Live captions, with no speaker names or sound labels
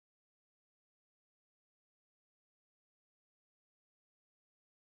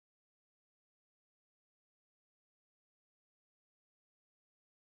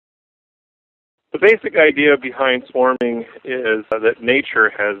basic idea behind swarming is that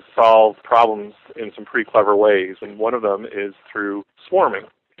nature has solved problems in some pretty clever ways, and one of them is through swarming.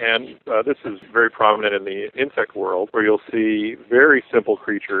 And this is very prominent in the insect world, where you'll see very simple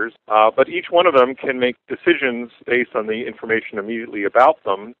creatures, but each one of them can make decisions based on the information immediately about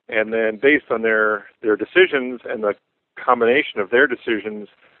them, and then based on their decisions and the combination of their decisions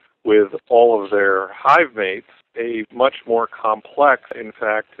with all of their hive mates, a much more complex, in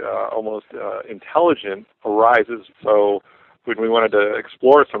fact, almost intelligent arises. So when we wanted to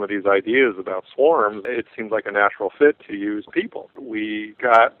explore some of these ideas about swarms, it seemed like a natural fit to use people. We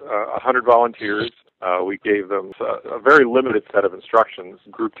got 100 volunteers. We gave them a very limited set of instructions,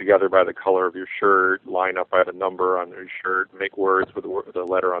 grouped together by the color of your shirt, line up by the number on your shirt, make words with the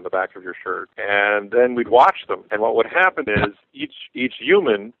letter on the back of your shirt, and then we'd watch them. And what would happen is each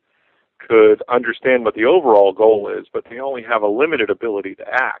human could understand what the overall goal is, but they only have a limited ability to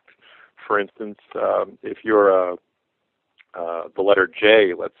act. For instance, if you're the letter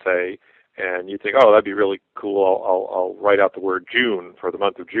J, let's say, and you think, oh, that'd be really cool, I'll write out the word June for the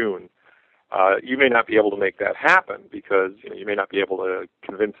month of June. You may not be able to make that happen because you may not be able to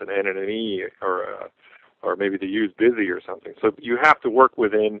convince an N and an E or maybe to use busy or something. So you have to work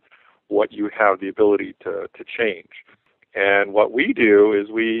within what you have the ability to change. And what we do is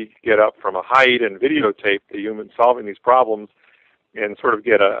we get up from a height and videotape the humans solving these problems and sort of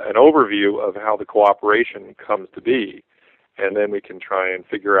get an overview of how the cooperation comes to be. And then we can try and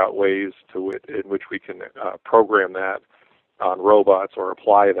figure out ways in which we can program that on robots or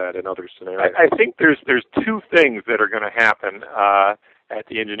apply that in other scenarios. I think there's two things that are going to happen at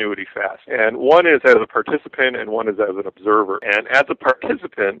the Ingenuity Fest. And one is as a participant and one is as an observer. And as a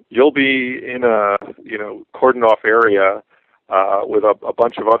participant, you'll be in a cordoned off area with a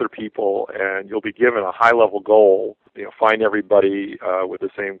bunch of other people, and you'll be given a high-level goal. Find everybody with the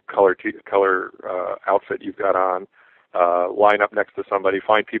same color outfit you've got on. Line up next to somebody,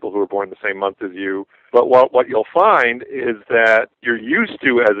 find people who are born the same month as you. But what you'll find is that you're used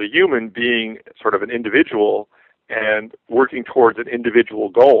to, as a human, being sort of an individual and working towards an individual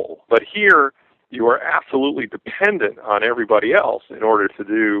goal. But here, you are absolutely dependent on everybody else in order to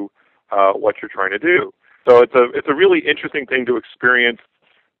do what you're trying to do. So it's a really interesting thing to experience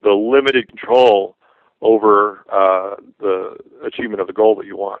the limited control over the achievement of the goal that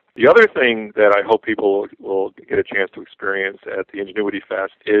you want. The other thing that I hope people will get a chance to experience at the Ingenuity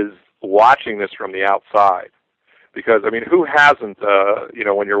Fest is watching this from the outside. Because, who hasn't,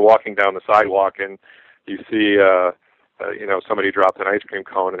 when you're walking down the sidewalk and you see, somebody dropped an ice cream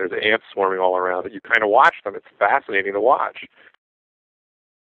cone and there's ants swarming all around it, you kind of watch them. It's fascinating to watch.